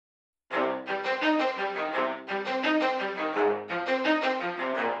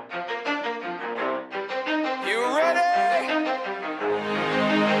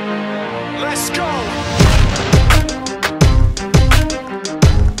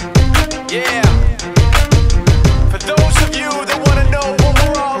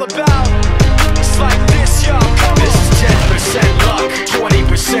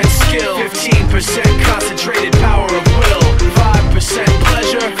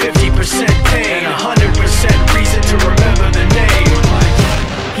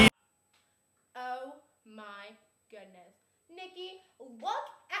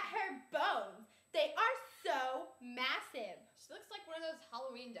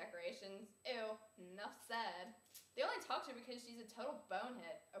decorations. Ew, enough said. They only talk to her because she's a total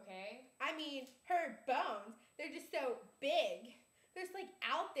bonehead, okay? I mean, her bones, they're just so big. They're just like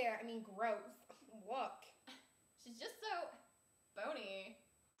out there. I mean, gross. Look. She's just so bony.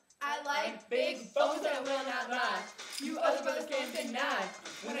 I like big bones that I will not lie. You other brothers can't deny.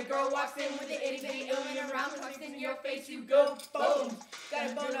 When a girl walks in with the itty bitty illuim around, talks in your face, you go boom.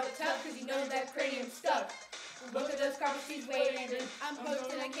 Got a bone out tough cause you know that cranium's stuck. Look at those carpals she's waiting. I'm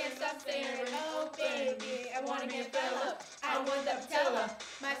hooked and I can't stop staring. Oh baby, I wanna get fell up. I want that patella.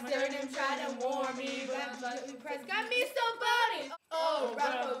 My sternum tried to warn me, but I'm pressed. Got me so bony. Oh,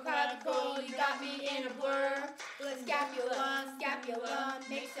 ruffle clavicle, you got me in a blur. The scapula,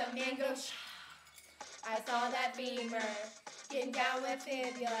 makes a man go shh. I saw that femur, getting down with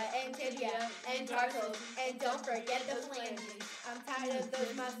fibula and tibia and tarsals, and don't forget the phalanges. I'm tired of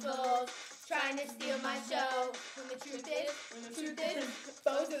those muscles trying to steal my show. When the truth is,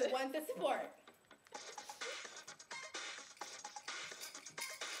 bones are the ones that support.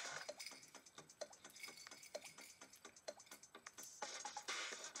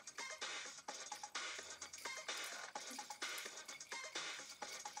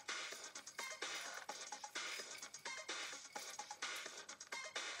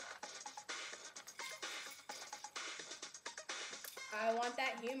 I want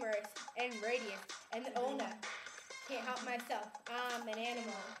that humerus and radius and the ulna. Can't help myself, I'm an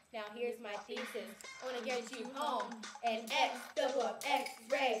animal. Now here's my thesis. I want to get you home. An X, double up,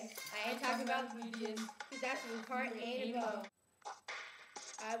 X-ray. I ain't talking about medians, cause that's when part ain't a bone.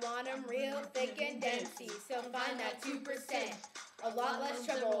 I want them real thick and densey, so find that 2%. A lot less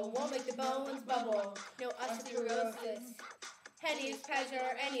trouble, won't make the bones bubble. No osteoporosis, heady pleasure,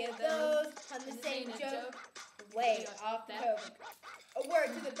 or any of those. On the same joke, way off the coke. A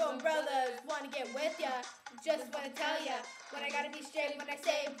word to the bone brothers, wanna get with ya. Just wanna tell ya, when I gotta be straight when I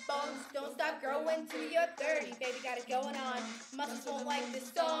say bones don't stop growing till you're 30. Baby got it going on, muscles won't like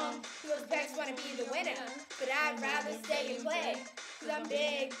this song. Those pecs wanna be the winner, but I'd rather stay and play. Cause I'm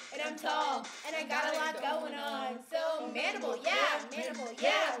big and I'm tall and I got a lot going on. So manimal, yeah,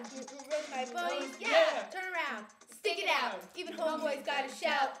 with my buddies, yeah. Turn around, stick it out. Even homeboys gotta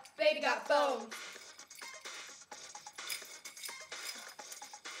shout, baby got bones.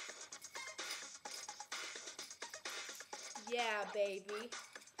 Yeah, baby.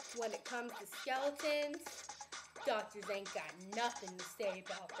 When it comes to skeletons, doctors ain't got nothing to say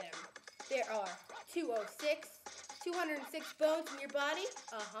about them. There are 206 bones in your body.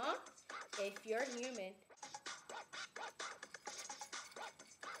 If you're human.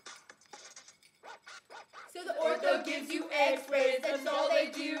 So the ortho gives you x-rays, that's all they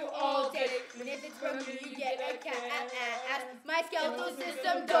do all day. And if it's broken, you get a cat. My skeletal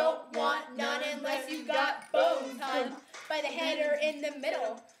system don't want none unless you got bones, hun. By the head or in the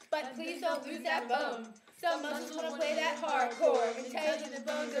middle, but please don't lose that bone. Some muscles want to play that hardcore and tell you the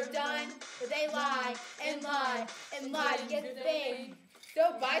bones are done, but they lie and lie and lie to get the fame.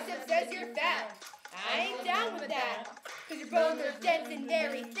 So bicep says you're fat. I ain't down with that, cause your bones are dense and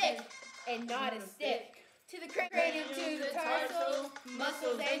very thick and not as thick. To the cranium, to the tarsal,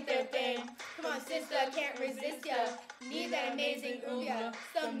 muscles ain't their thing. Come on, sister, can't resist ya. Need that amazing ooh-ya.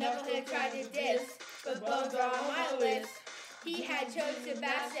 Some knucklehead tried to diss, but bones are on my list. He had chose to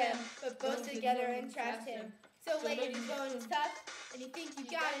bash him, but both together and trashed him. So lady, this bone is tough, and you think you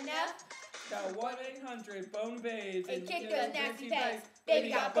got enough? Got 1-800-BONE-BABES. And kick those nasty pecs,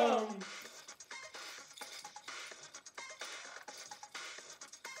 baby got bones.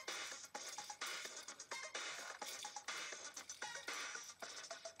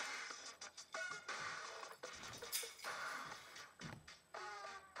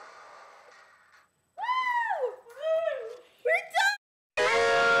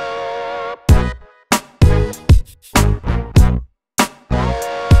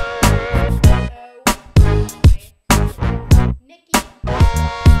 Nikki.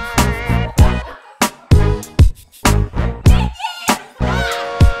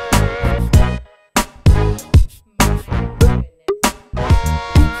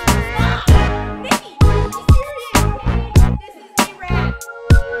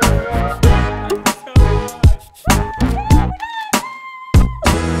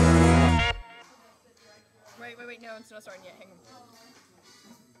 Wait, no, it's not starting yet. Hang on.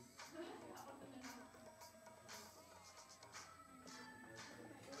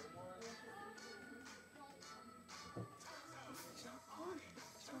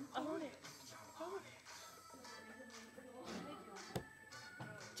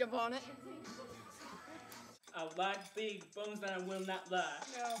 Jump on it. I like big bones that I will not lie.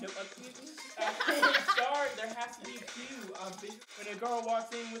 No. Nope, after you start, there has to be a cue. When a girl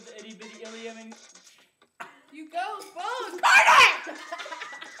walks in with the itty bitty illuim and You go, bones. Carter!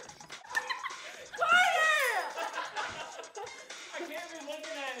 Carter! I can't be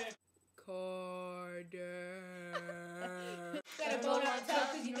looking at it. Carter. Got a bone on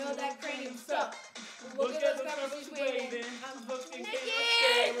top because you know that cranium suck. Look at the stuff she's waving. I'm hooking Nikki!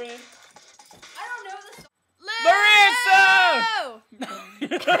 staring. I don't know this. Larissa!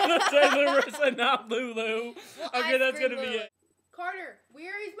 Say Larissa, not Lulu. Well, Okay, I that's screamed gonna be Lulu. it. Carter,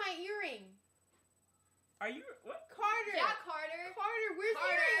 where is my earring? Are you what? Carter. Yeah, Carter. Carter, where's the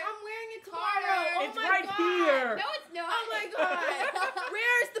Carter. earring? I'm wearing it tomorrow. Carter. Oh It's my right God. here. No, it's not. Oh my God.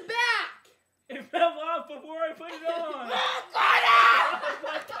 Where's the back? It fell off before I put it on. Carter!